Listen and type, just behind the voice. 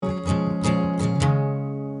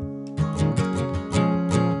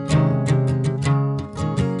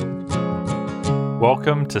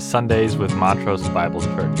Welcome to Sundays with Montrose Bible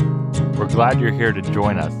Church. We're glad you're here to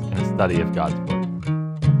join us in a study of God's Word.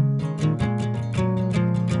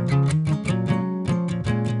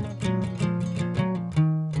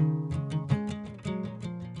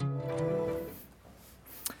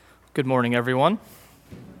 Good morning, everyone.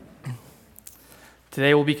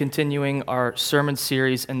 Today we'll be continuing our sermon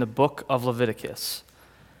series in the book of Leviticus.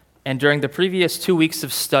 And during the previous 2 weeks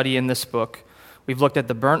of study in this book, we've looked at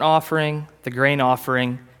the burnt offering, the grain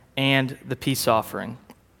offering, and the peace offering.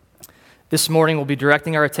 This morning we'll be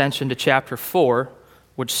directing our attention to chapter 4,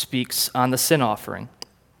 which speaks on the sin offering.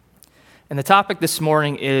 And the topic this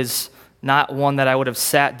morning is not one that I would have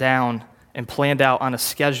sat down and planned out on a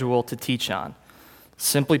schedule to teach on.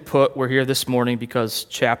 Simply put, we're here this morning because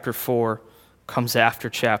chapter 4 comes after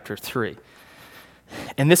chapter 3.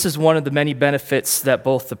 And this is one of the many benefits that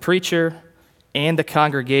both the preacher and the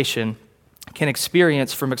congregation can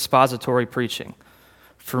experience from expository preaching.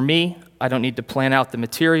 For me, I don't need to plan out the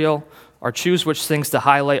material or choose which things to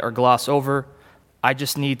highlight or gloss over. I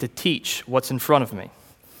just need to teach what's in front of me.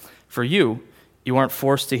 For you, you aren't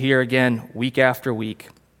forced to hear again week after week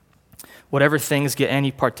whatever things get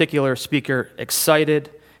any particular speaker excited,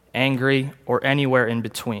 angry, or anywhere in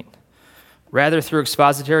between. Rather, through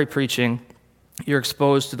expository preaching, you're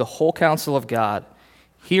exposed to the whole counsel of God,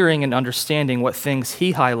 hearing and understanding what things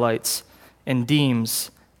He highlights and deems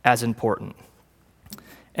as important.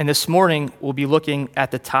 And this morning, we'll be looking at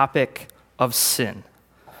the topic of sin.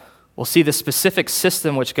 We'll see the specific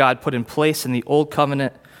system which God put in place in the Old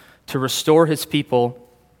Covenant to restore His people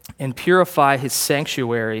and purify His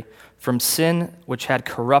sanctuary from sin which had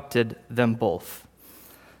corrupted them both.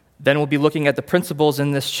 Then we'll be looking at the principles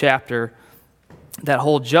in this chapter that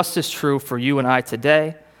hold just as true for you and I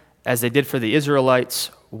today as they did for the Israelites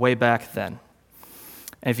way back then.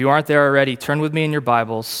 And if you aren't there already, turn with me in your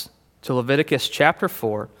Bibles to Leviticus chapter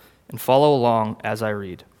 4 and follow along as I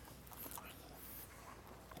read.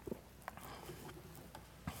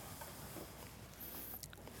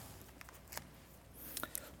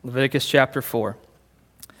 Leviticus chapter 4.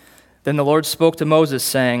 Then the Lord spoke to Moses,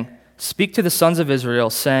 saying, "Speak to the sons of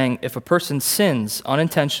Israel, saying, if a person sins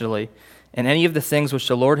unintentionally in any of the things which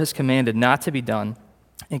the Lord has commanded not to be done,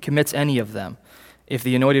 and commits any of them, if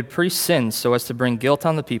the anointed priest sins so as to bring guilt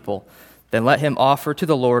on the people, then let him offer to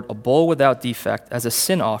the Lord a bull without defect as a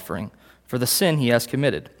sin offering for the sin he has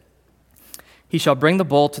committed. He shall bring the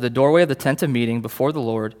bull to the doorway of the tent of meeting before the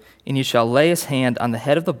Lord, and he shall lay his hand on the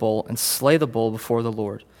head of the bull and slay the bull before the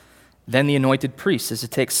Lord. Then the anointed priest is to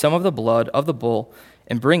take some of the blood of the bull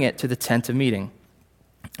and bring it to the tent of meeting.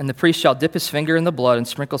 And the priest shall dip his finger in the blood and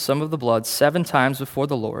sprinkle some of the blood 7 times before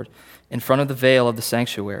the Lord in front of the veil of the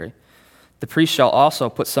sanctuary. The priest shall also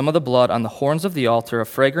put some of the blood on the horns of the altar of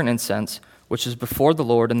fragrant incense, which is before the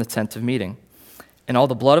Lord in the tent of meeting. And all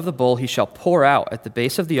the blood of the bull he shall pour out at the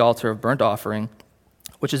base of the altar of burnt offering,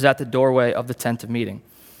 which is at the doorway of the tent of meeting.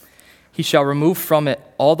 He shall remove from it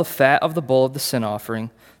all the fat of the bull of the sin offering,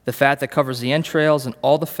 the fat that covers the entrails, and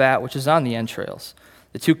all the fat which is on the entrails,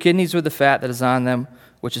 the 2 kidneys with the fat that is on them,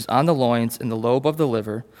 which is on the loins, and the lobe of the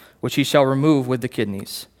liver, which he shall remove with the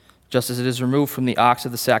kidneys, just as it is removed from the ox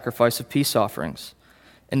of the sacrifice of peace offerings.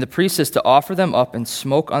 And the priest is to offer them up and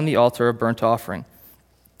smoke on the altar of burnt offering.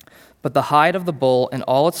 But the hide of the bull and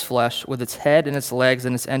all its flesh, with its head and its legs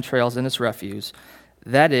and its entrails and its refuse,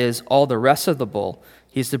 that is, all the rest of the bull,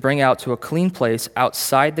 he is to bring out to a clean place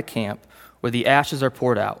outside the camp, where the ashes are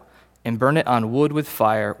poured out, and burn it on wood with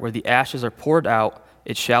fire. Where the ashes are poured out,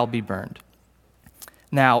 it shall be burned.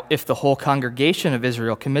 Now, if the whole congregation of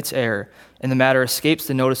Israel commits error, and the matter escapes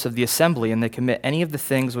the notice of the assembly, and they commit any of the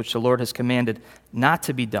things which the Lord has commanded not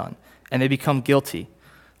to be done, and they become guilty,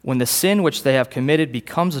 when the sin which they have committed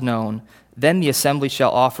becomes known, then the assembly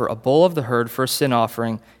shall offer a bull of the herd for a sin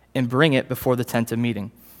offering, and bring it before the tent of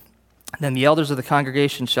meeting. Then the elders of the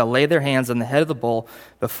congregation shall lay their hands on the head of the bull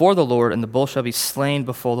before the Lord, and the bull shall be slain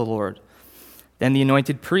before the Lord. Then the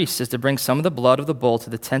anointed priest is to bring some of the blood of the bull to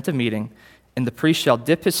the tent of meeting, and the priest shall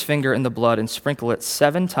dip his finger in the blood and sprinkle it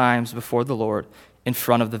 7 times before the Lord in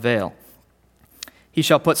front of the veil. He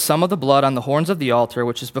shall put some of the blood on the horns of the altar,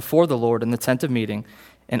 which is before the Lord in the tent of meeting,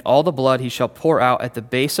 and all the blood he shall pour out at the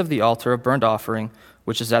base of the altar of burnt offering,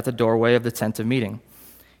 which is at the doorway of the tent of meeting.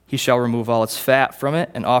 He shall remove all its fat from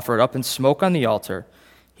it and offer it up in smoke on the altar.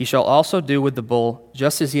 He shall also do with the bull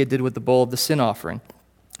just as he did with the bull of the sin offering.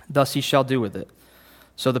 Thus he shall do with it.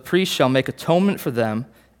 So the priest shall make atonement for them,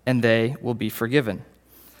 and they will be forgiven.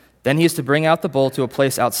 Then he is to bring out the bull to a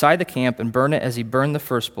place outside the camp and burn it as he burned the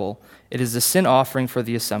first bull. It is a sin offering for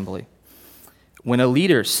the assembly. When a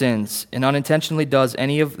leader sins and unintentionally does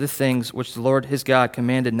any of the things which the Lord his God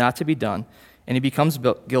commanded not to be done, and he becomes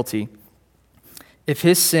guilty, if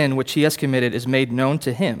his sin which he has committed is made known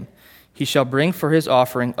to him, he shall bring for his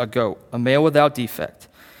offering a goat, a male without defect.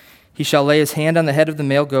 He shall lay his hand on the head of the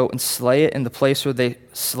male goat and slay it in the place where they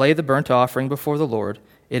slay the burnt offering before the Lord.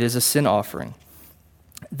 It is a sin offering.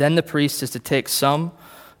 Then the priest is to take some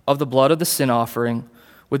of the blood of the sin offering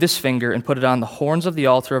with his finger and put it on the horns of the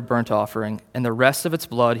altar of burnt offering, and the rest of its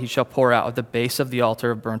blood he shall pour out at the base of the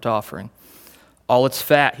altar of burnt offering. All its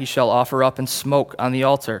fat he shall offer up in smoke on the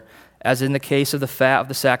altar, as in the case of the fat of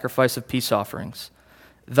the sacrifice of peace offerings.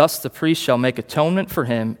 Thus the priest shall make atonement for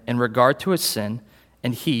him in regard to his sin,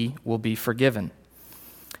 and he will be forgiven.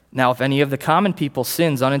 Now, if any of the common people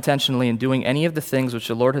sins unintentionally in doing any of the things which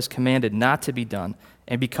the Lord has commanded not to be done,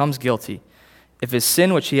 and becomes guilty, if his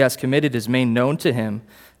sin which he has committed is made known to him,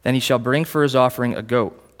 then he shall bring for his offering a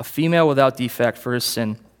goat, a female without defect for his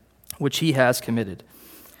sin which he has committed.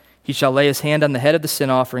 He shall lay his hand on the head of the sin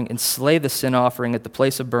offering and slay the sin offering at the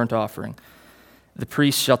place of burnt offering. The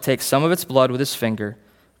priest shall take some of its blood with his finger,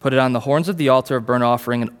 put it on the horns of the altar of burnt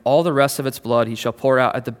offering, and all the rest of its blood he shall pour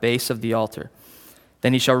out at the base of the altar.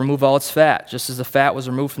 Then he shall remove all its fat, just as the fat was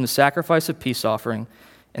removed from the sacrifice of peace offering,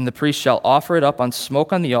 and the priest shall offer it up on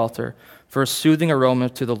smoke on the altar for a soothing aroma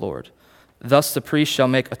to the Lord. Thus the priest shall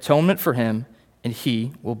make atonement for him, and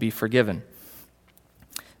he will be forgiven.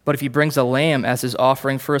 But if he brings a lamb as his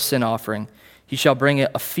offering for a sin offering, he shall bring it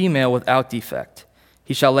a female without defect.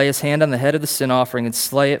 He shall lay his hand on the head of the sin offering and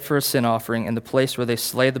slay it for a sin offering in the place where they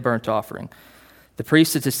slay the burnt offering. The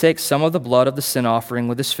priest is to take some of the blood of the sin offering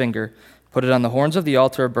with his finger, put it on the horns of the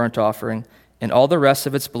altar of burnt offering, and all the rest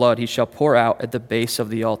of its blood he shall pour out at the base of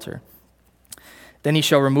the altar. Then he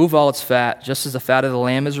shall remove all its fat, just as the fat of the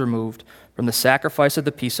lamb is removed, from the sacrifice of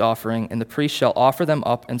the peace offering, and the priest shall offer them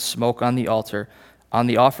up in smoke on the altar, on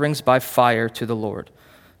the offerings by fire to the Lord.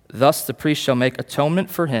 Thus the priest shall make atonement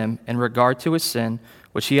for him in regard to his sin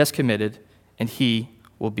which he has committed, and he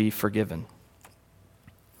will be forgiven.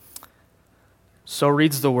 So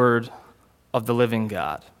reads the word of the living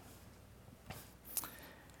God.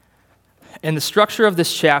 And the structure of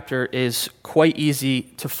this chapter is quite easy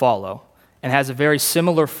to follow and has a very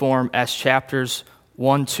similar form as chapters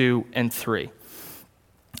 1, 2, and 3.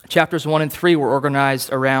 Chapters 1 and 3 were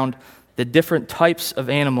organized around the different types of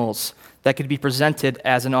animals that could be presented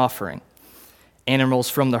as an offering. Animals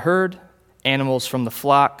from the herd, animals from the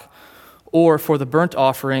flock, or for the burnt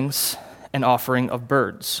offerings, an offering of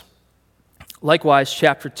birds. Likewise,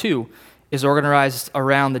 chapter 2 is organized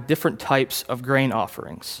around the different types of grain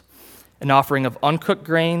offerings. An offering of uncooked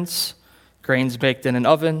grains, grains baked in an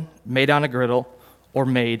oven, made on a griddle, or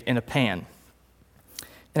made in a pan.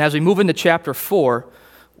 And as we move into chapter 4,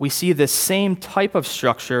 we see this same type of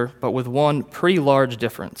structure, but with one pretty large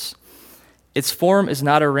difference. Its form is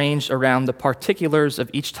not arranged around the particulars of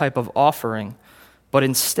each type of offering, but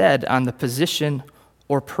instead on the position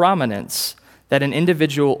or prominence that an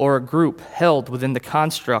individual or a group held within the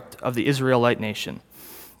construct of the Israelite nation.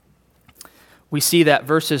 We see that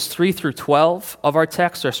verses 3 through 12 of our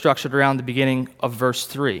text are structured around the beginning of verse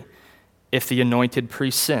 3, if the anointed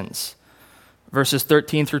priest sins. Verses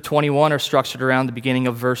 13 through 21 are structured around the beginning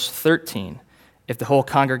of verse 13, if the whole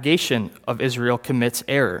congregation of Israel commits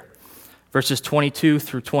error. Verses 22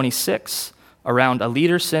 through 26 around a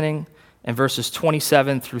leader sinning, and verses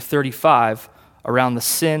 27 through 35 around the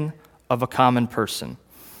sin of a common person.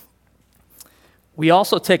 We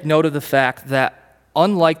also take note of the fact that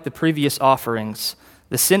unlike the previous offerings,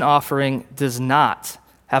 the sin offering does not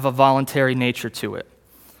have a voluntary nature to it.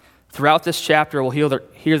 Throughout this chapter, we'll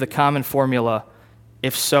hear the common formula,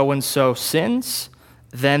 if so-and-so sins,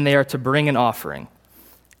 then they are to bring an offering.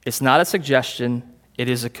 It's not a suggestion, it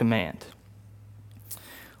is a command.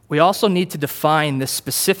 We also need to define this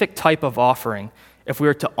specific type of offering if we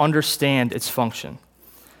are to understand its function.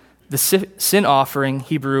 The sin offering,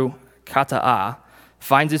 Hebrew kata'ah,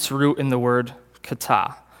 finds its root in the word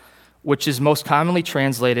kata, which is most commonly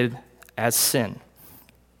translated as sin.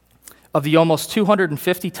 Of the almost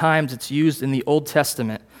 250 times it's used in the Old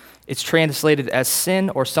Testament, it's translated as sin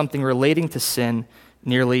or something relating to sin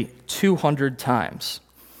nearly 200 times.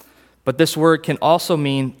 But this word can also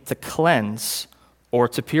mean to cleanse or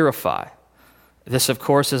to purify. This, of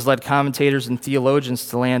course, has led commentators and theologians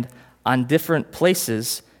to land on different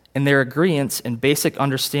places in their agreements and basic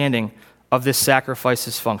understanding of this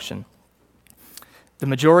sacrifice's function. The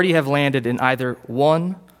majority have landed in either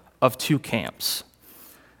one of two camps.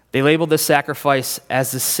 They label this sacrifice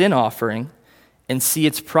as the sin offering and see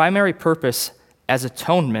its primary purpose as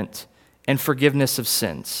atonement and forgiveness of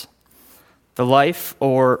sins. The life,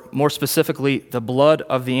 or more specifically, the blood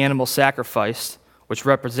of the animal sacrificed, which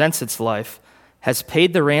represents its life, has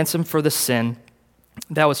paid the ransom for the sin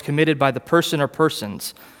that was committed by the person or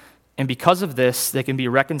persons, and because of this, they can be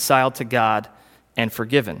reconciled to God and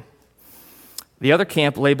forgiven. The other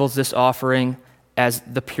camp labels this offering as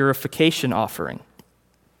the purification offering.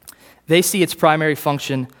 They see its primary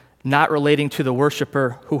function not relating to the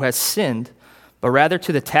worshiper who has sinned, but rather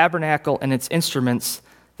to the tabernacle and its instruments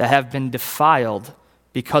that have been defiled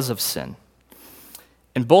because of sin.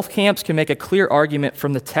 And both camps can make a clear argument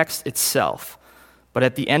from the text itself, but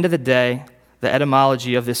at the end of the day, the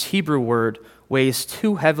etymology of this Hebrew word weighs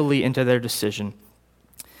too heavily into their decision,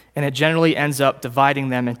 and it generally ends up dividing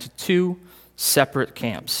them into two separate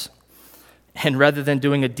camps. And rather than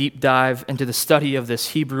doing a deep dive into the study of this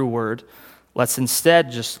Hebrew word, let's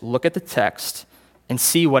instead just look at the text and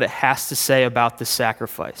see what it has to say about this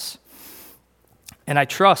sacrifice. And I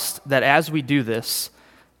trust that as we do this,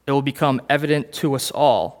 it will become evident to us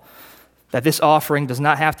all that this offering does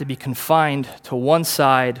not have to be confined to one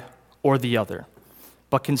side or the other,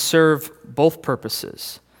 but can serve both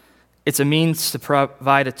purposes. It's a means to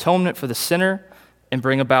provide atonement for the sinner and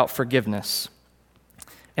bring about forgiveness.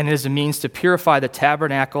 And it is a means to purify the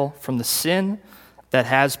tabernacle from the sin that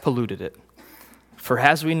has polluted it. For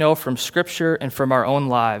as we know from Scripture and from our own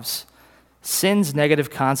lives, sin's negative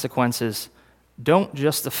consequences don't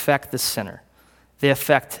just affect the sinner. They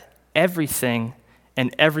affect everything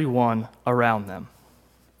and everyone around them.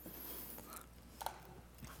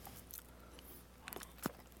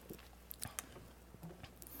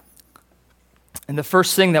 And the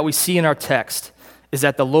first thing that we see in our text is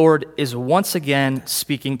that the Lord is once again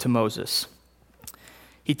speaking to Moses.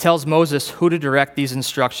 He tells Moses who to direct these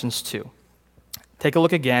instructions to. Take a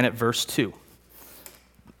look again at verse 2.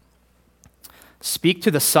 Speak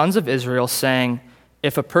to the sons of Israel, saying,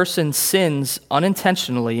 if a person sins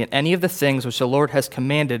unintentionally in any of the things which the Lord has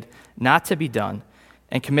commanded not to be done,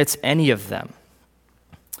 and commits any of them.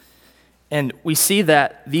 And we see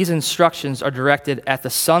that these instructions are directed at the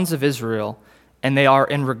sons of Israel, and they are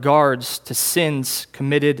in regards to sins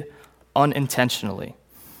committed unintentionally.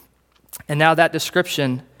 And now that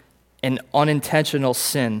description, an unintentional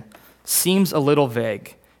sin, seems a little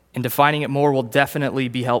vague, and defining it more will definitely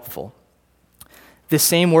be helpful. This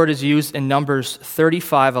same word is used in Numbers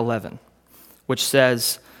 35:11, which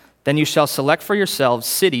says, then you shall select for yourselves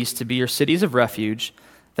cities to be your cities of refuge,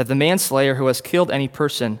 that the manslayer who has killed any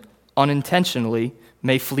person unintentionally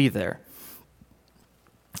may flee there.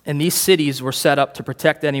 And these cities were set up to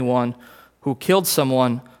protect anyone who killed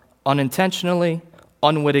someone unintentionally,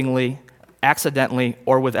 unwittingly, accidentally,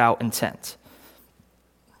 or without intent.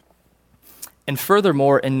 And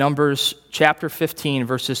furthermore, in Numbers chapter 15,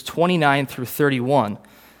 verses 29 through 31,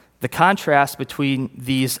 the contrast between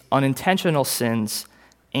these unintentional sins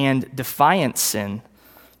and defiant sin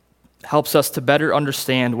helps us to better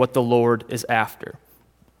understand what the Lord is after.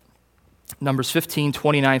 Numbers 15,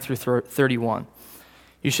 29 through 31.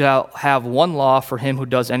 You shall have one law for him who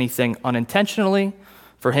does anything unintentionally,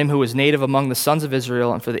 for him who is native among the sons of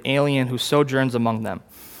Israel, and for the alien who sojourns among them.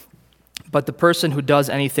 But the person who does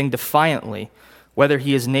anything defiantly, whether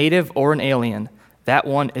he is native or an alien, that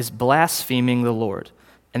one is blaspheming the Lord,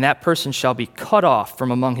 and that person shall be cut off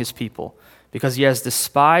from among his people, because he has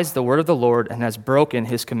despised the word of the Lord and has broken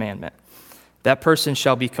his commandment. That person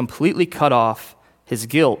shall be completely cut off, his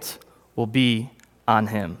guilt will be on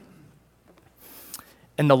him.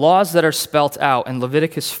 And the laws that are spelt out in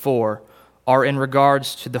Leviticus 4 are in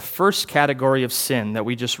regards to the first category of sin that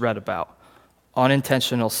we just read about,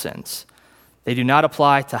 unintentional sins. They do not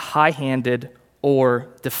apply to high-handed or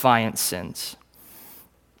defiant sins.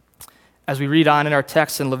 As we read on in our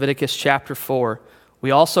text in Leviticus chapter 4,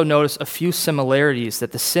 we also notice a few similarities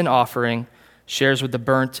that the sin offering shares with the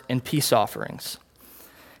burnt and peace offerings.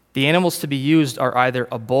 The animals to be used are either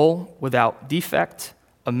a bull without defect,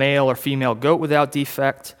 a male or female goat without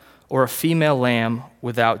defect, or a female lamb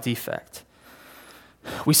without defect.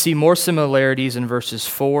 We see more similarities in verses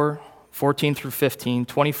 4, 14 through 15,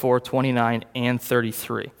 24, 29, and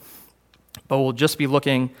 33. But we'll just be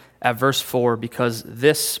looking at verse 4 because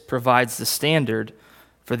this provides the standard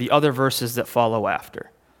for the other verses that follow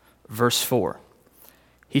after. Verse 4,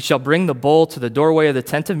 he shall bring the bull to the doorway of the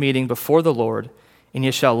tent of meeting before the Lord, and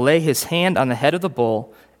he shall lay his hand on the head of the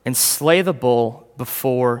bull and slay the bull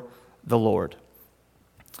before the Lord.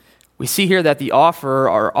 We see here that the offerer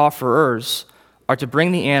or offerers are to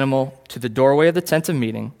bring the animal to the doorway of the tent of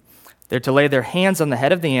meeting. They're to lay their hands on the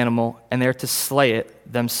head of the animal, and they're to slay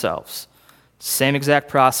it themselves. Same exact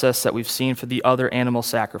process that we've seen for the other animal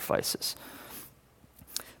sacrifices.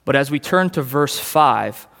 But as we turn to verse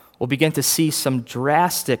 5, we'll begin to see some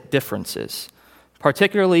drastic differences,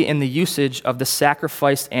 particularly in the usage of the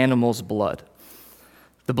sacrificed animal's blood.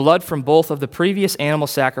 The blood from both of the previous animal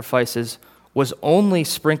sacrifices was only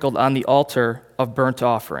sprinkled on the altar of burnt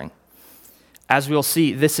offering. As we'll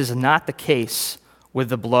see, this is not the case with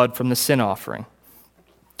the blood from the sin offering.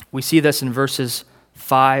 We see this in verses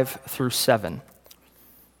 5 through 7.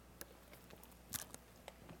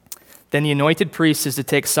 Then the anointed priest is to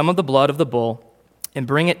take some of the blood of the bull and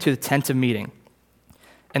bring it to the tent of meeting.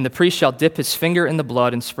 And the priest shall dip his finger in the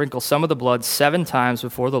blood and sprinkle some of the blood 7 times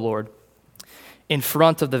before the Lord in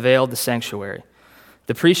front of the veil of the sanctuary.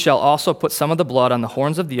 The priest shall also put some of the blood on the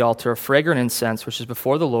horns of the altar of fragrant incense, which is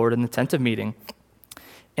before the Lord in the tent of meeting.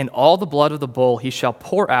 And all the blood of the bull he shall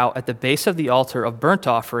pour out at the base of the altar of burnt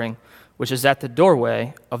offering, which is at the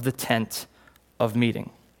doorway of the tent of meeting.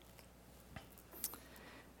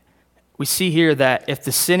 We see here that if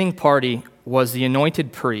the sinning party was the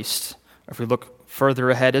anointed priest, if we look further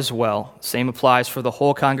ahead as well, same applies for the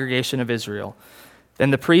whole congregation of Israel, then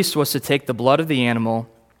the priest was to take the blood of the animal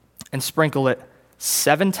and sprinkle it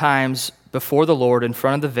 7 times before the Lord in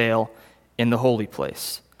front of the veil in the holy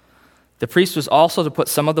place. The priest was also to put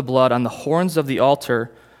some of the blood on the horns of the altar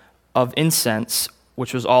of incense,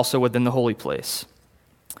 which was also within the holy place.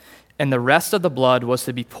 And the rest of the blood was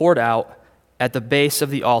to be poured out at the base of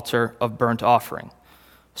the altar of burnt offering.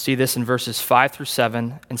 See this in verses 5 through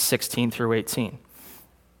 7 and 16 through 18.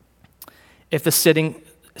 If the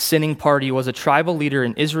sinning party was a tribal leader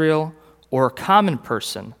in Israel or a common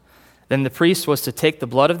person, then the priest was to take the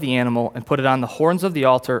blood of the animal and put it on the horns of the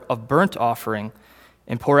altar of burnt offering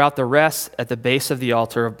and pour out the rest at the base of the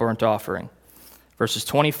altar of burnt offering. Verses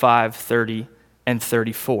 25, 30, and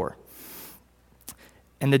 34.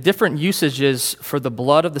 And the different usages for the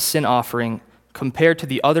blood of the sin offering compared to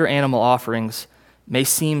the other animal offerings may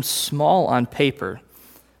seem small on paper,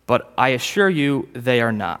 but I assure you they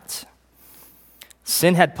are not.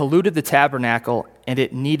 Sin had polluted the tabernacle, and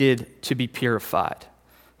it needed to be purified.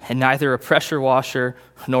 And neither a pressure washer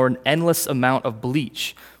nor an endless amount of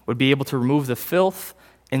bleach would be able to remove the filth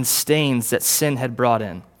and stains that sin had brought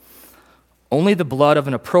in. Only the blood of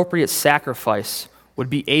an appropriate sacrifice would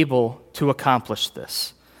be able to accomplish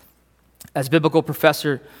this. As biblical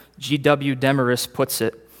professor G.W. Demarest puts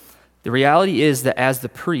it, the reality is that as the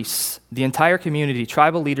priests, the entire community,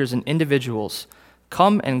 tribal leaders, and individuals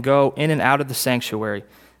come and go in and out of the sanctuary,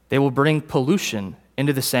 they will bring pollution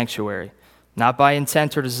into the sanctuary, not by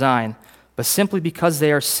intent or design, but simply because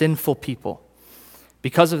they are sinful people.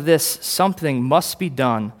 Because of this, something must be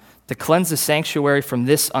done to cleanse the sanctuary from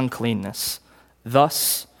this uncleanness,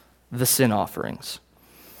 thus the sin offerings.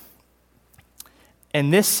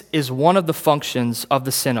 And this is one of the functions of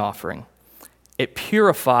the sin offering. It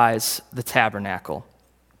purifies the tabernacle.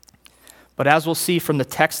 But as we'll see from the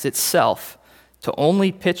text itself, to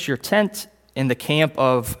only pitch your tent in the camp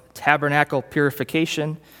of tabernacle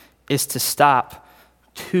purification is to stop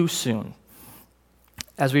too soon.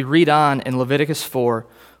 As we read on in Leviticus 4,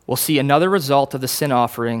 we'll see another result of the sin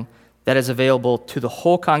offering that is available to the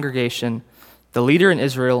whole congregation, the leader in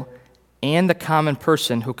Israel, and the common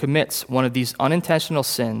person who commits one of these unintentional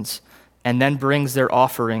sins and then brings their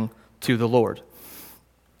offering to the Lord.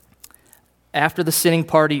 After the sinning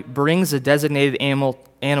party brings a designated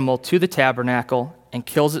animal to the tabernacle and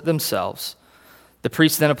kills it themselves, the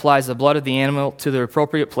priest then applies the blood of the animal to the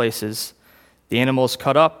appropriate places. The animal is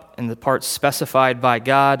cut up, and the parts specified by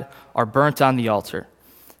God are burnt on the altar.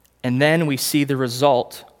 And then we see the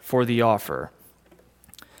result for the offerer.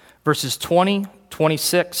 Verses 20,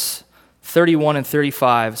 26, 31, and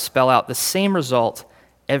 35 spell out the same result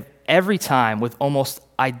every time with almost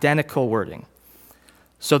identical wording.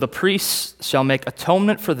 So the priests shall make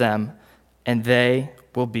atonement for them, and they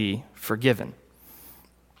will be forgiven.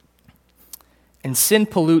 And sin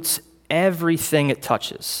pollutes everything it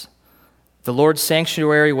touches. The Lord's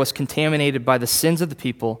sanctuary was contaminated by the sins of the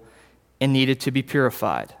people and needed to be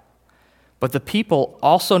purified. But the people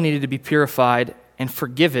also needed to be purified and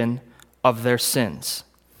forgiven of their sins.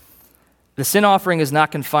 The sin offering is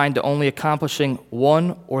not confined to only accomplishing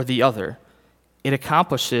one or the other. It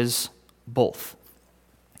accomplishes both.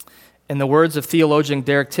 In the words of theologian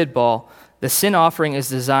Derek Tidball, the sin offering is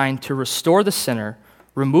designed to restore the sinner,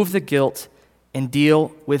 remove the guilt, and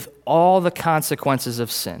deal with all the consequences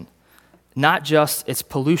of sin, not just its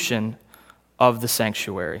pollution of the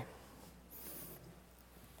sanctuary.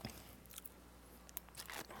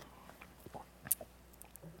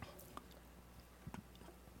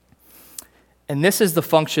 And this is the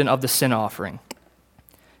function of the sin offering.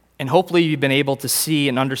 And hopefully you've been able to see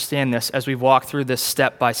and understand this as we've walked through this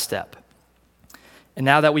step by step. And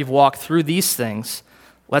now that we've walked through these things,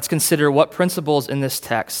 let's consider what principles in this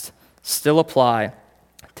text still apply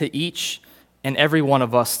to each and every one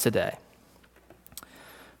of us today.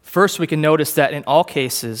 First, we can notice that in all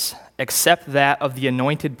cases, except that of the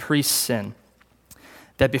anointed priest's sin,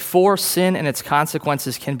 that before sin and its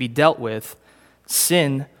consequences can be dealt with,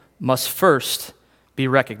 sin must first be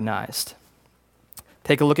recognized.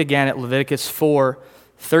 Take a look again at Leviticus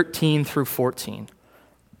 4:13 through 14.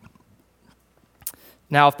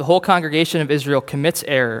 Now, if the whole congregation of Israel commits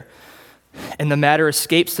error, and the matter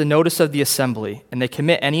escapes the notice of the assembly, and they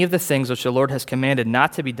commit any of the things which the Lord has commanded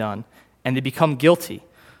not to be done, and they become guilty,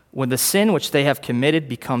 when the sin which they have committed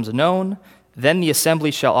becomes known, then the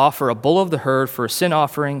assembly shall offer a bull of the herd for a sin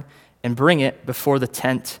offering and bring it before the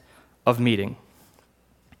tent of meeting.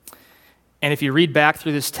 And if you read back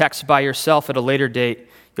through this text by yourself at a later date,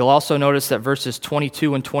 you'll also notice that verses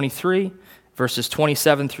 22 and 23, verses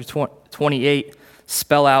 27 through 28,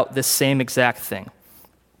 spell out this same exact thing.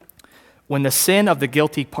 When the sin of the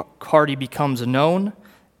guilty party becomes known,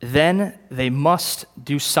 then they must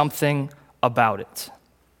do something about it.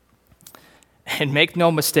 And make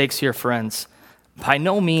no mistakes here, friends. By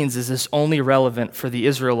no means is this only relevant for the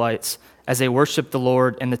Israelites as they worship the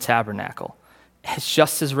Lord in the tabernacle. It's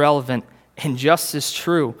just as relevant and just as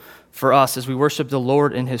true for us as we worship the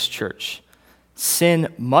Lord in his church.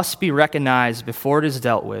 Sin must be recognized before it is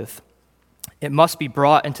dealt with. It must be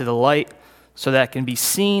brought into the light so that it can be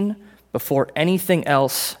seen before anything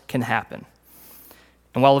else can happen.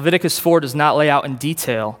 And while Leviticus 4 does not lay out in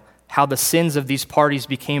detail how the sins of these parties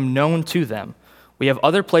became known to them, we have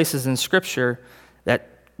other places in Scripture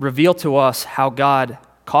that reveal to us how God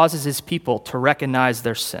causes his people to recognize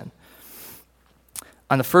their sin.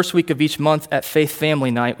 On the first week of each month at Faith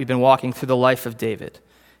Family Night, we've been walking through the life of David.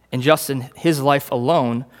 And just in his life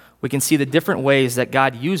alone, we can see the different ways that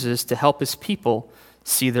God uses to help his people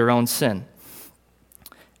see their own sin.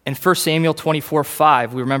 In 1 Samuel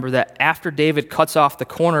 24:5, we remember that after David cuts off the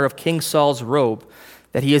corner of King Saul's robe,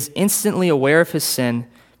 that he is instantly aware of his sin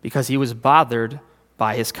because he was bothered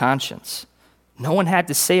by his conscience. No one had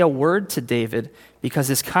to say a word to David because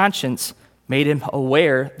his conscience made him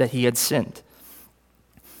aware that he had sinned.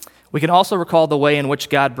 We can also recall the way in which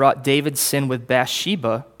God brought David's sin with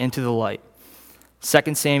Bathsheba into the light.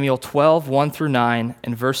 2 Samuel 12:1 through 9,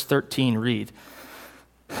 and verse 13 read,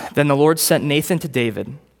 "Then the Lord sent Nathan to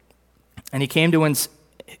David, and he came to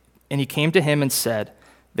him and said,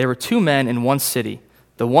 'There were two men in one city,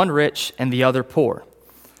 the one rich and the other poor.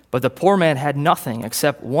 But the poor man had nothing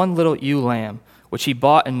except one little ewe lamb, which he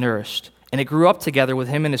bought and nourished, and it grew up together with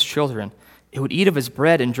him and his children. It would eat of his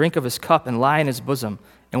bread and drink of his cup and lie in his bosom,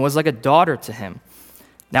 and was like a daughter to him.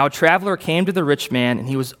 Now a traveler came to the rich man, and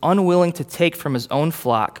he was unwilling to take from his own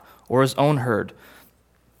flock or his own herd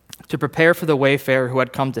to prepare for the wayfarer who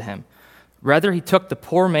had come to him. Rather, he took the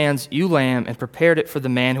poor man's ewe lamb and prepared it for the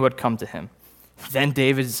man who had come to him. Then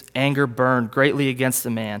David's anger burned greatly against the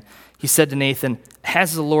man. He said to Nathan,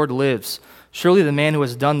 'As the Lord lives, surely the man who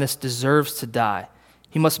has done this deserves to die.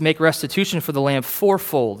 He must make restitution for the lamb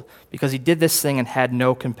fourfold, because he did this thing and had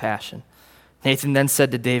no compassion.' Nathan then said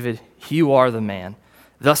to David, 'You are the man.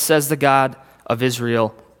 Thus says the God of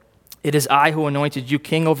Israel, it is I who anointed you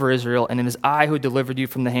king over Israel, and it is I who delivered you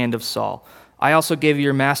from the hand of Saul. I also gave you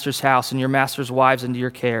your master's house and your master's wives into your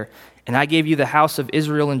care, and I gave you the house of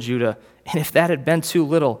Israel and Judah. And if that had been too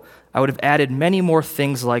little, I would have added many more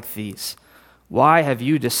things like these. Why have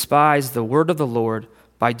you despised the word of the Lord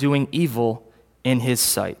by doing evil in his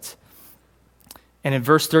sight?'" And in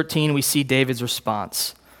verse 13, we see David's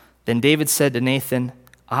response. Then David said to Nathan,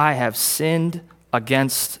 "I have sinned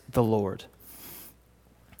against the Lord."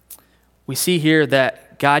 We see here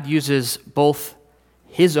that God uses both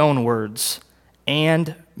his own words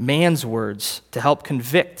and man's words to help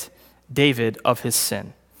convict David of his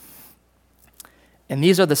sin. And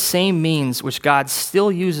these are the same means which God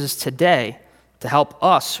still uses today to help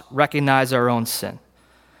us recognize our own sin.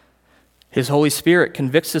 His Holy Spirit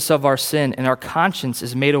convicts us of our sin, and our conscience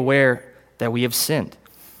is made aware that we have sinned.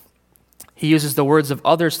 He uses the words of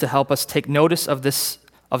others to help us take notice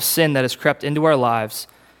of sin that has crept into our lives,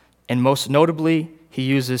 and most notably, he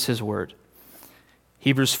uses his word.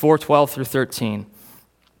 Hebrews 4:12 through 13.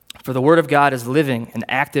 "For the word of God is living and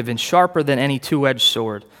active and sharper than any two-edged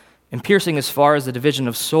sword, and piercing as far as the division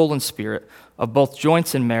of soul and spirit, of both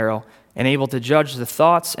joints and marrow, and able to judge the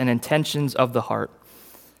thoughts and intentions of the heart.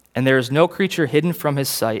 And there is no creature hidden from his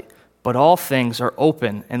sight, but all things are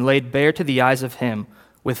open and laid bare to the eyes of him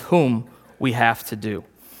with whom we have to do."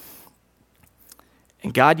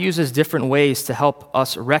 And God uses different ways to help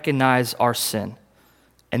us recognize our sin.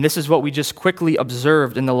 And this is what we just quickly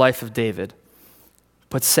observed in the life of David.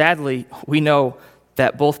 But sadly, we know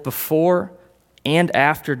that both before and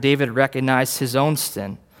after David recognized his own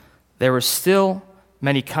sin, there were still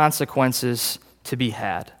many consequences to be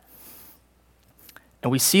had.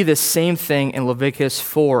 And we see this same thing in Leviticus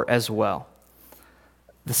 4 as well.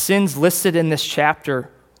 The sins listed in this chapter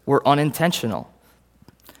were unintentional.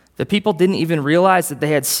 The people didn't even realize that they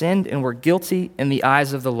had sinned and were guilty in the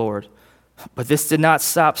eyes of the Lord. But this did not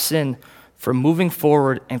stop sin from moving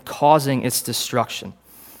forward and causing its destruction.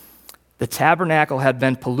 The tabernacle had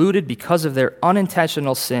been polluted because of their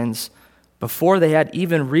unintentional sins before they had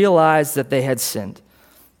even realized that they had sinned.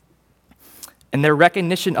 And their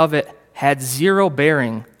recognition of it had zero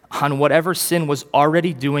bearing on whatever sin was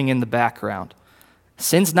already doing in the background.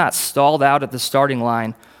 Sin's not stalled out at the starting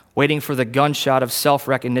line, waiting for the gunshot of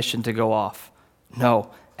self-recognition to go off.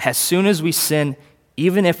 No, as soon as we sin,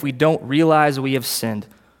 even if we don't realize we have sinned,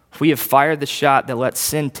 we have fired the shot that lets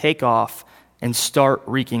sin take off and start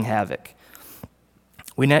wreaking havoc.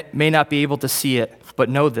 We may not be able to see it, but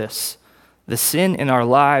know this: the sin in our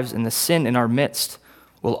lives and the sin in our midst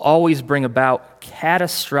will always bring about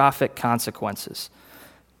catastrophic consequences.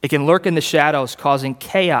 It can lurk in the shadows, causing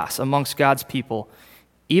chaos amongst God's people,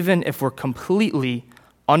 even if we're completely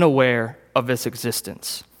unaware of its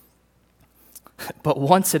existence. But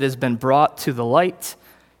once it has been brought to the light,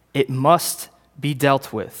 it must be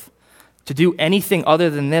dealt with. To do anything other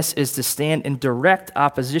than this is to stand in direct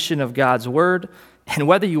opposition of God's word, and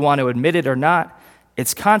whether you want to admit it or not,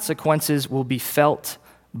 its consequences will be felt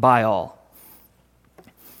by all.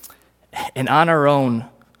 And on our own,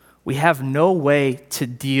 we have no way to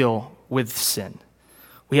deal with sin.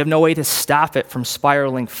 We have no way to stop it from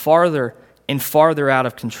spiraling farther and farther out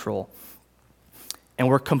of control. And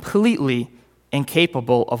we're completely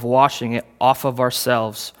incapable of washing it off of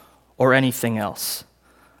ourselves or anything else.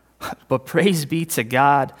 But praise be to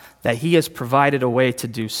God that He has provided a way to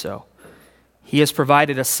do so. He has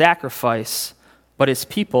provided a sacrifice, but His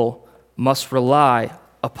people must rely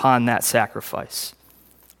upon that sacrifice.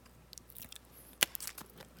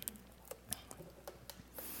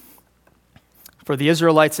 For the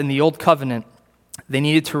Israelites in the Old Covenant, they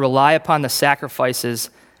needed to rely upon the sacrifices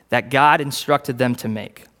that God instructed them to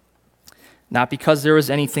make. Not because there was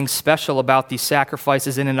anything special about these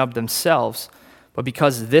sacrifices in and of themselves, but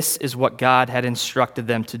because this is what God had instructed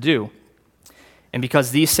them to do. And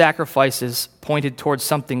because these sacrifices pointed towards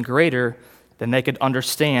something greater than they could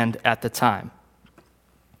understand at the time.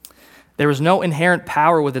 There was no inherent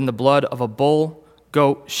power within the blood of a bull,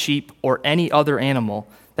 goat, sheep, or any other animal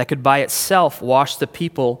that could by itself wash the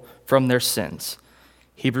people from their sins.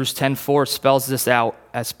 Hebrews 10:4 spells this out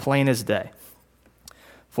as plain as day.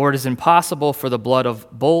 For it is impossible for the blood of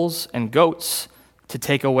bulls and goats to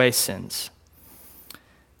take away sins.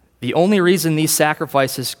 The only reason these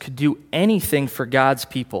sacrifices could do anything for God's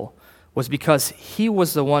people was because He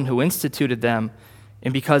was the one who instituted them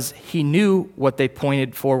and because He knew what they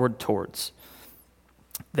pointed forward towards.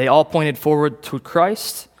 They all pointed forward to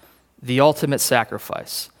Christ, the ultimate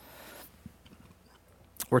sacrifice.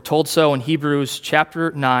 We're told so in Hebrews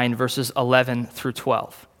chapter 9, verses 11 through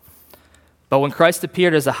 12. But when Christ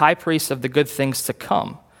appeared as a high priest of the good things to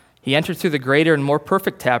come, He entered through the greater and more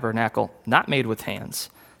perfect tabernacle, not made with hands,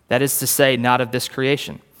 that is to say, not of this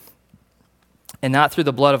creation, and not through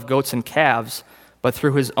the blood of goats and calves, but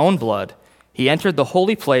through His own blood. He entered the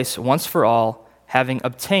holy place once for all, having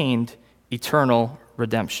obtained eternal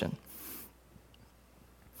redemption.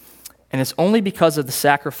 And it's only because of the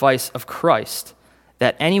sacrifice of Christ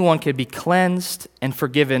that anyone could be cleansed and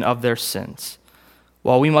forgiven of their sins.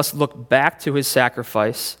 While we must look back to His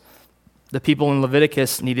sacrifice, the people in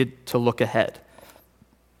Leviticus needed to look ahead.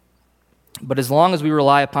 But as long as we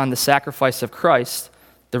rely upon the sacrifice of Christ,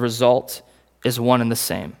 the result is one and the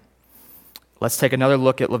same. Let's take another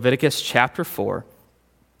look at Leviticus chapter 4.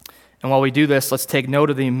 And while we do this, let's take note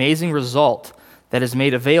of the amazing result that is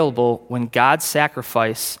made available when God's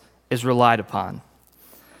sacrifice is relied upon.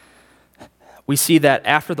 We see that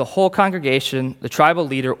after the whole congregation, the tribal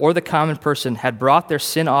leader, or the common person had brought their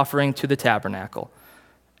sin offering to the tabernacle,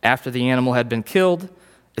 after the animal had been killed,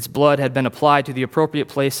 its blood had been applied to the appropriate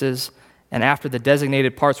places, and after the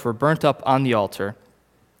designated parts were burnt up on the altar,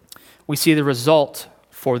 we see the result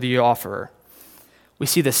for the offerer. We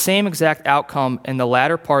see the same exact outcome in the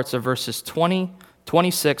latter parts of verses 20,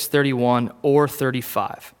 26, 31, or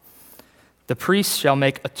 35. The priest shall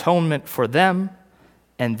make atonement for them,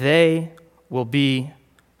 and they will be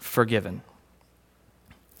forgiven.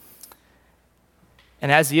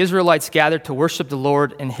 And as the Israelites gathered to worship the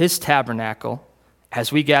Lord in His tabernacle,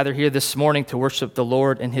 as we gather here this morning to worship the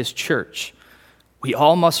Lord in His church, we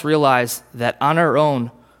all must realize that on our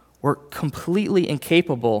own, we're completely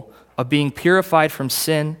incapable of being purified from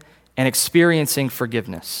sin and experiencing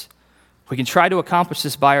forgiveness. We can try to accomplish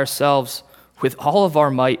this by ourselves with all of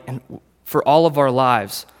our might and for all of our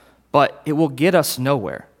lives, but it will get us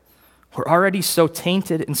nowhere. We're already so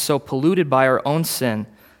tainted and so polluted by our own sin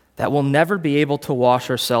that we'll never be able to wash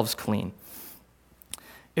ourselves clean.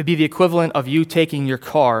 It'd be the equivalent of you taking your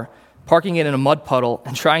car, parking it in a mud puddle,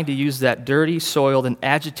 and trying to use that dirty, soiled, and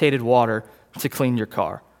agitated water to clean your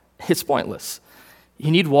car. It's pointless.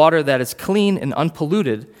 You need water that is clean and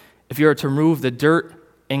unpolluted if you are to remove the dirt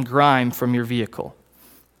and grime from your vehicle.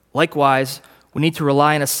 Likewise, we need to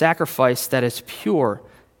rely on a sacrifice that is pure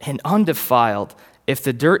and undefiled if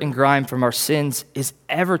the dirt and grime from our sins is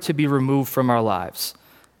ever to be removed from our lives.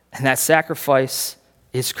 And that sacrifice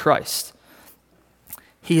is Christ.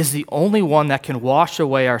 He is the only one that can wash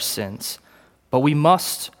away our sins, but we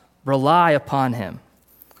must rely upon him.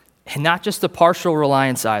 And not just a partial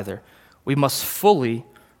reliance either. We must fully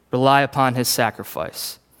rely upon his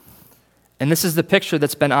sacrifice. And this is the picture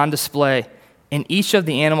that's been on display in each of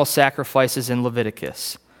the animal sacrifices in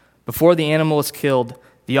Leviticus. Before the animal is killed,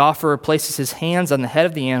 the offerer places his hands on the head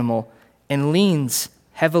of the animal and leans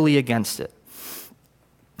heavily against it.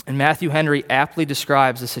 And Matthew Henry aptly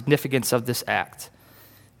describes the significance of this act.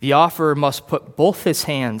 The offerer must put both his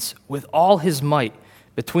hands with all his might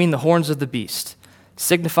between the horns of the beast,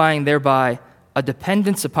 signifying thereby a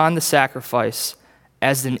dependence upon the sacrifice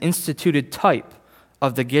as an instituted type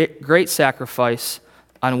of the great sacrifice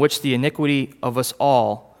on which the iniquity of us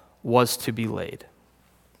all was to be laid.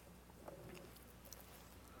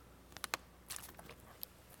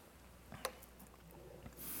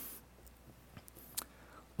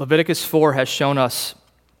 Leviticus 4 has shown us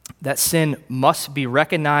that sin must be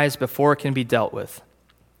recognized before it can be dealt with,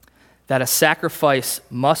 that a sacrifice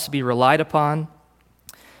must be relied upon,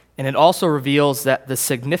 and it also reveals that the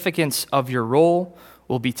significance of your role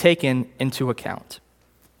will be taken into account.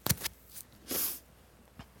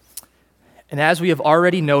 And as we have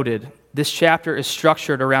already noted, this chapter is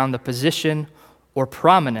structured around the position or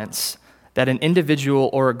prominence that an individual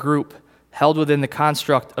or a group held within the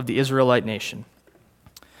construct of the Israelite nation.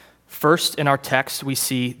 First, in our text, we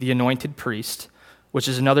see the anointed priest, which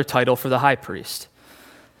is another title for the high priest.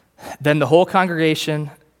 Then the whole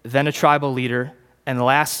congregation, then a tribal leader, and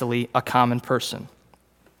lastly, a common person.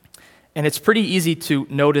 And it's pretty easy to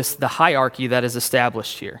notice the hierarchy that is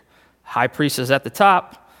established here. High priest is at the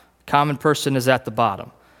top, common person is at the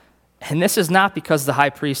bottom. And this is not because the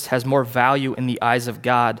high priest has more value in the eyes of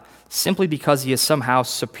God, simply because he is somehow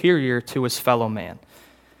superior to his fellow man.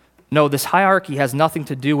 No, this hierarchy has nothing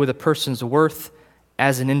to do with a person's worth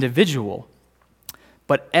as an individual,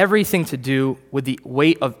 but everything to do with the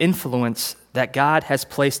weight of influence that God has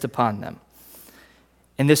placed upon them.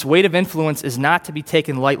 And this weight of influence is not to be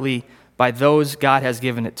taken lightly by those God has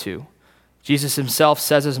given it to. Jesus himself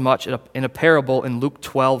says as much in a parable in Luke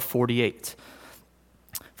 12:48.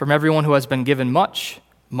 From everyone who has been given much,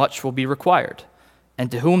 much will be required. And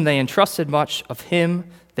to whom they entrusted much, of him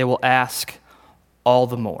they will ask all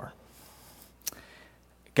the more.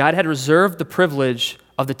 God had reserved the privilege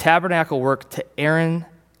of the tabernacle work to Aaron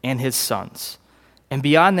and his sons. And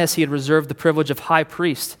beyond this, he had reserved the privilege of high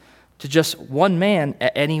priest to just one man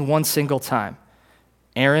at any one single time,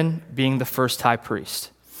 Aaron being the first high priest.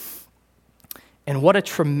 And what a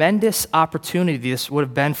tremendous opportunity this would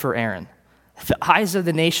have been for Aaron. The eyes of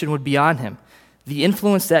the nation would be on him. The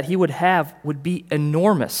influence that he would have would be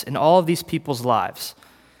enormous in all of these people's lives.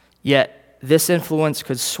 Yet, this influence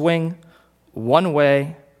could swing one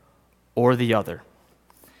way or the other.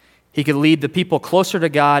 He could lead the people closer to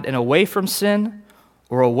God and away from sin,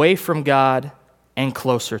 or away from God and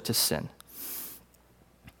closer to sin.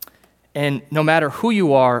 And no matter who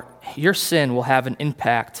you are, your sin will have an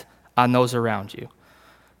impact on those around you.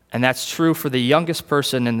 And that's true for the youngest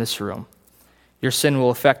person in this room. Your sin will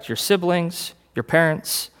affect your siblings, your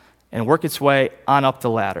parents, and work its way on up the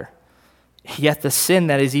ladder. Yet the sin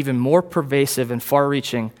that is even more pervasive and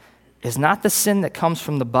far-reaching is not the sin that comes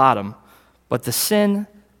from the bottom, but the sin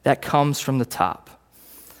that comes from the top.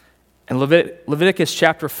 And Leviticus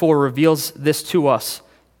chapter 4 reveals this to us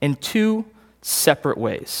in two separate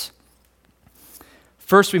ways.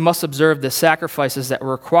 First, we must observe the sacrifices that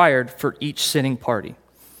were required for each sinning party.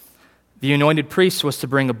 The anointed priest was to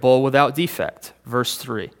bring a bull without defect, verse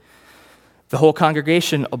 3. The whole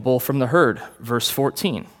congregation, a bull from the herd, verse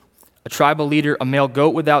 14. A tribal leader, a male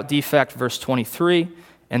goat without defect, verse 23.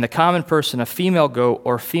 And the common person, a female goat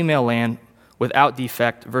or female lamb without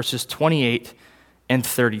defect, verses 28 and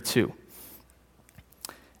 32.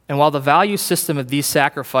 And while the value system of these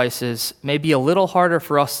sacrifices may be a little harder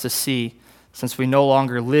for us to see since we no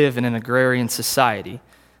longer live in an agrarian society,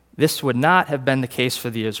 this would not have been the case for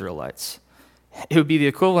the Israelites. It would be the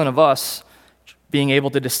equivalent of us being able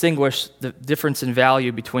to distinguish the difference in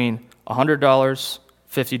value between $100,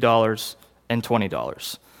 $50, and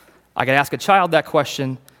 $20? I could ask a child that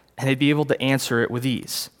question, and they'd be able to answer it with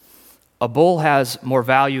ease. A bull has more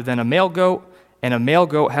value than a male goat, and a male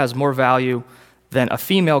goat has more value than a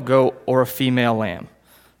female goat or a female lamb.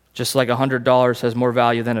 Just like $100 has more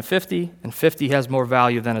value than a 50, and 50 has more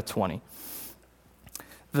value than a 20.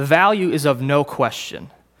 The value is of no question.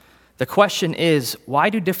 The question is, why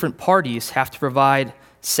do different parties have to provide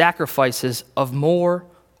sacrifices of more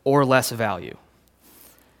or less value?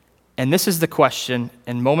 And this is the question,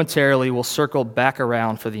 and momentarily we'll circle back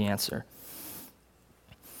around for the answer.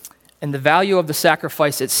 And the value of the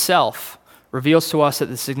sacrifice itself reveals to us that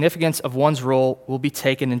the significance of one's role will be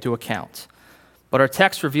taken into account. But our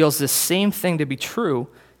text reveals this same thing to be true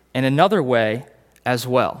in another way as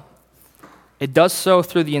well. It does so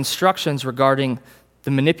through the instructions regarding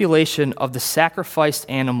the manipulation of the sacrificed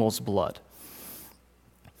animal's blood.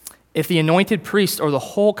 If the anointed priest or the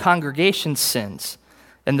whole congregation sins,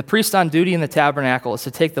 then the priest on duty in the tabernacle is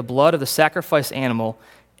to take the blood of the sacrificed animal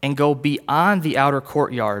and go beyond the outer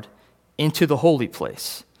courtyard into the holy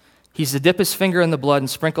place. He's to dip his finger in the blood and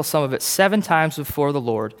sprinkle some of it 7 times before the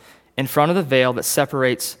Lord in front of the veil that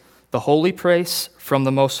separates the holy place from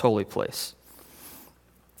the most holy place.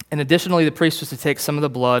 And additionally, the priest was to take some of the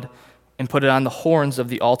blood and put it on the horns of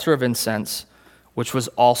the altar of incense, which was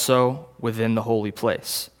also within the holy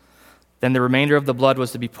place. Then the remainder of the blood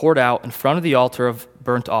was to be poured out in front of the altar of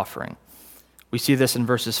burnt offering. We see this in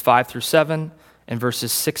verses 5 through 7 and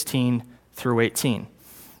verses 16 through 18.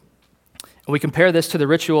 And we compare this to the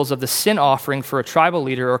rituals of the sin offering for a tribal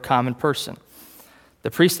leader or common person.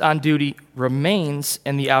 The priest on duty remains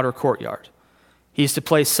in the outer courtyard. He is to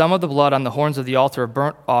place some of the blood on the horns of the altar of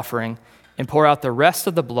burnt offering and pour out the rest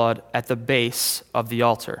of the blood at the base of the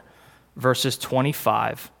altar, verses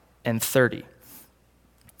 25 and 30.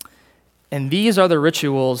 And these are the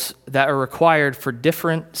rituals that are required for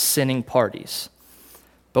different sinning parties.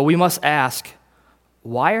 But we must ask,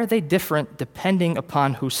 why are they different depending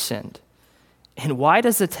upon who sinned? And why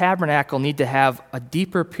does the tabernacle need to have a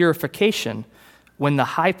deeper purification when the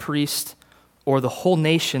high priest or the whole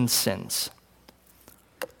nation sins?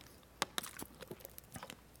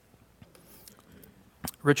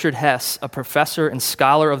 Richard Hess, a professor and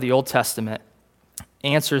scholar of the Old Testament,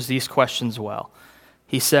 answers these questions well.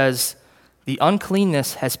 He says, the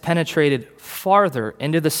uncleanness has penetrated farther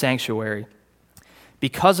into the sanctuary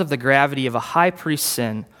because of the gravity of a high priest's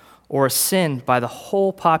sin or a sin by the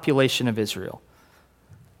whole population of Israel.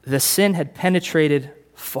 The sin had penetrated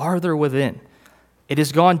farther within. It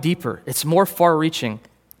has gone deeper. It's more far-reaching.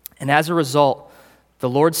 And as a result, the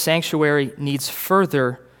Lord's sanctuary needs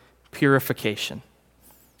further purification.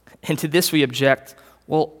 And to this we object,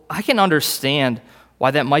 well, I can understand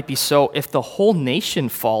why that might be so if the whole nation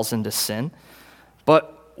falls into sin,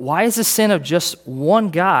 but why is the sin of just one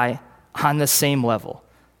guy on the same level?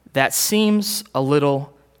 That seems a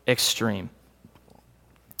little extreme.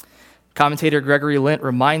 Commentator Gregory Lint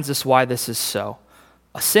reminds us why this is so.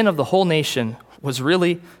 A sin of the whole nation was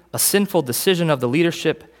really a sinful decision of the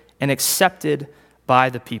leadership and accepted by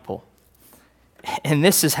the people. And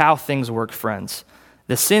this is how things work, friends.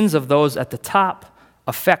 The sins of those at the top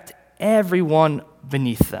affect everyone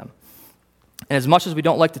beneath them. And as much as we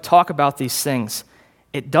don't like to talk about these things,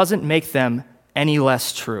 it doesn't make them any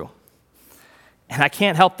less true. And I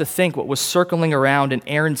can't help to think what was circling around in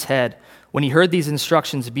Aaron's head when he heard these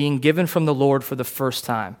instructions being given from the Lord for the first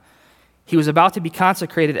time. He was about to be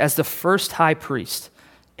consecrated as the first high priest,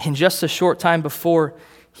 and just a short time before,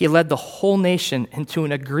 he led the whole nation into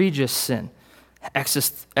an egregious sin.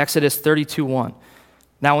 Exodus 32:1.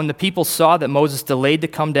 Now when the people saw that Moses delayed to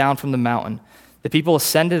come down from the mountain, the people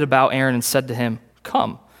ascended about Aaron and said to him,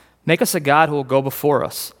 "Come, make us a god who will go before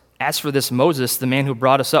us. As for this Moses, the man who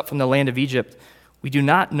brought us up from the land of Egypt, we do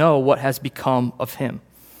not know what has become of him."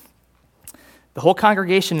 The whole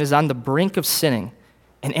congregation is on the brink of sinning,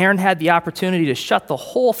 and Aaron had the opportunity to shut the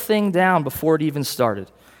whole thing down before it even started.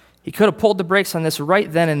 He could have pulled the brakes on this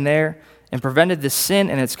right then and there and prevented this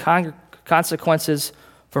sin and its consequences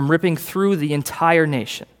from ripping through the entire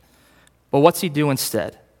nation. But what's he do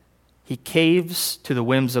instead? He caves to the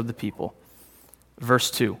whims of the people. Verse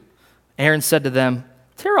 2, Aaron said to them,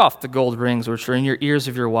 "Tear off the gold rings which are in your ears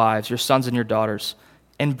of your wives, your sons and your daughters,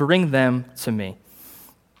 and bring them to me."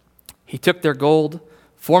 He took their gold,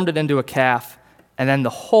 formed it into a calf, and then the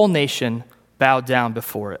whole nation bowed down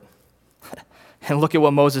before it. And look at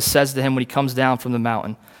what Moses says to him when he comes down from the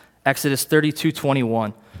mountain. Exodus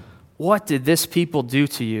 32:21. "What did this people do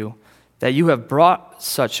to you that you have brought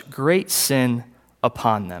such great sin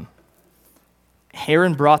upon them?"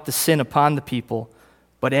 Aaron brought the sin upon the people,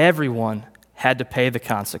 but everyone had to pay the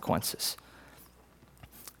consequences.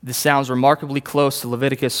 This sounds remarkably close to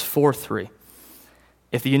Leviticus 4:3.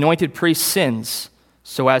 If the anointed priest sins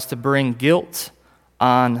so as to bring guilt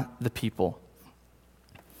on the people.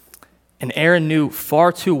 And Aaron knew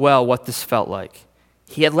far too well what this felt like.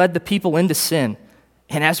 He had led the people into sin,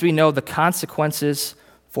 and as we know, the consequences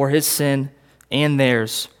for his sin and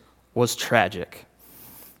theirs was tragic.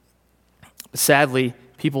 Sadly,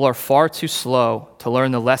 people are far too slow to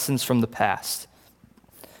learn the lessons from the past.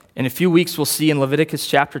 In a few weeks, we'll see in Leviticus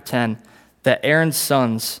chapter 10 that Aaron's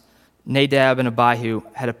sons, Nadab and Abihu,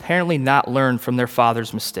 had apparently not learned from their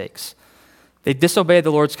father's mistakes. They disobey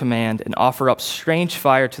the Lord's command and offer up strange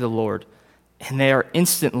fire to the Lord, and they are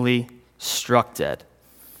instantly struck dead.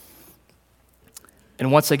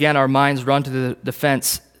 And once again, our minds run to the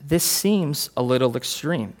defense. This seems a little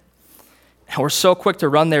extreme. And we're so quick to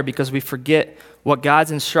run there because we forget what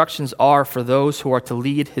God's instructions are for those who are to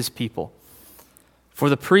lead his people. For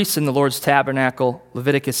the priests in the Lord's tabernacle,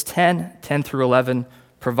 Leviticus 10 through 11,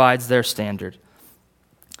 provides their standard,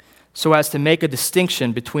 so as to make a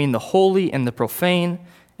distinction between the holy and the profane,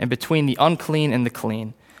 and between the unclean and the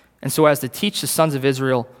clean, and so as to teach the sons of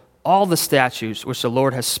Israel all the statutes which the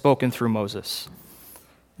Lord has spoken through Moses.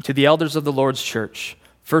 To the elders of the Lord's church,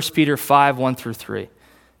 1 Peter 5:1 through 3.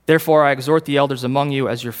 Therefore I exhort the elders among you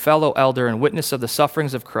as your fellow elder and witness of the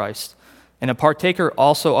sufferings of Christ, and a partaker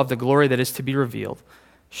also of the glory that is to be revealed.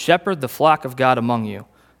 Shepherd the flock of God among you,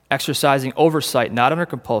 exercising oversight not under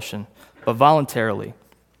compulsion, but voluntarily,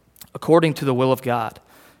 according to the will of God,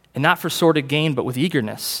 and not for sordid gain, but with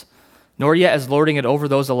eagerness, nor yet as lording it over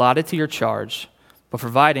those allotted to your charge, but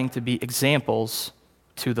providing to be examples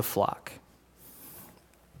to the flock.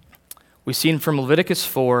 We've seen from Leviticus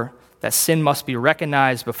 4 that sin must be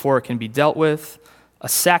recognized before it can be dealt with, a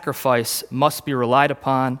sacrifice must be relied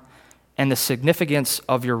upon, and the significance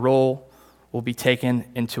of your role will be taken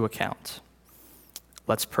into account.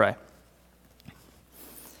 Let's pray.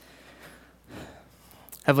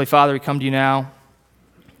 Heavenly Father, we come to you now.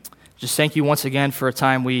 Just thank you once again for a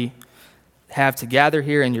time we have to gather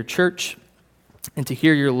here in your church and to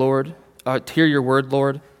hear your word,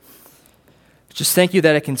 Lord. Just thank you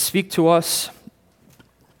that it can speak to us,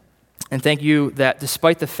 and thank you that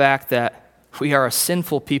despite the fact that we are a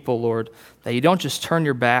sinful people, Lord, that you don't just turn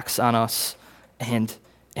your backs on us and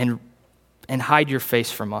hide your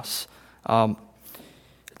face from us.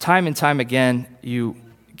 Time and time again, you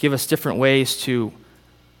give us different ways to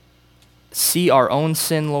see our own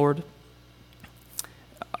sin, Lord.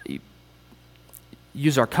 You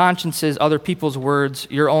use our consciences, other people's words,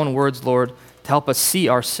 your own words, Lord, to help us see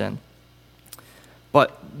our sin.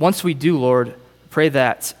 But once we do, Lord, pray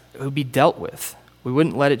that it would be dealt with. We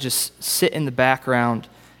wouldn't let it just sit in the background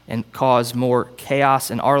and cause more chaos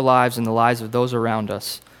in our lives and the lives of those around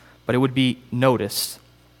us, but it would be noticed.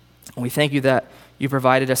 And we thank you that you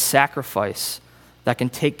provided a sacrifice that can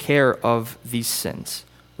take care of these sins.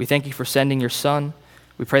 We thank you for sending your Son.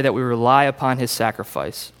 We pray that we rely upon his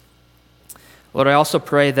sacrifice. Lord, I also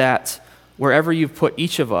pray that wherever you've put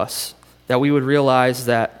each of us, that we would realize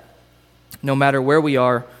that no matter where we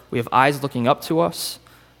are, we have eyes looking up to us,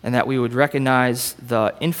 and that we would recognize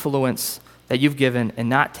the influence that you've given and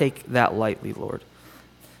not take that lightly, Lord.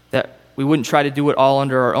 That we wouldn't try to do it all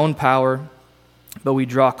under our own power, but we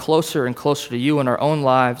draw closer and closer to you in our own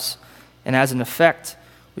lives, and as an effect,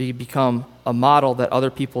 we become a model that other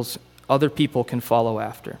people can follow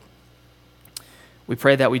after. We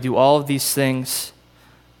pray that we do all of these things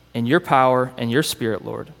in your power and your Spirit,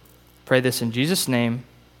 Lord. Pray this in Jesus' name,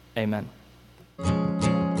 amen.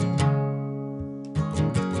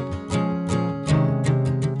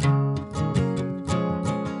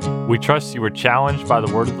 We trust you were challenged by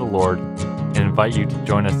the word of the Lord and invite you to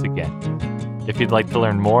join us again. If you'd like to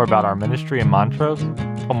learn more about our ministry in Montrose,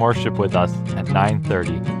 come worship with us at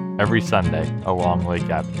 9:30 every Sunday along Lake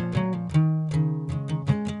Avenue.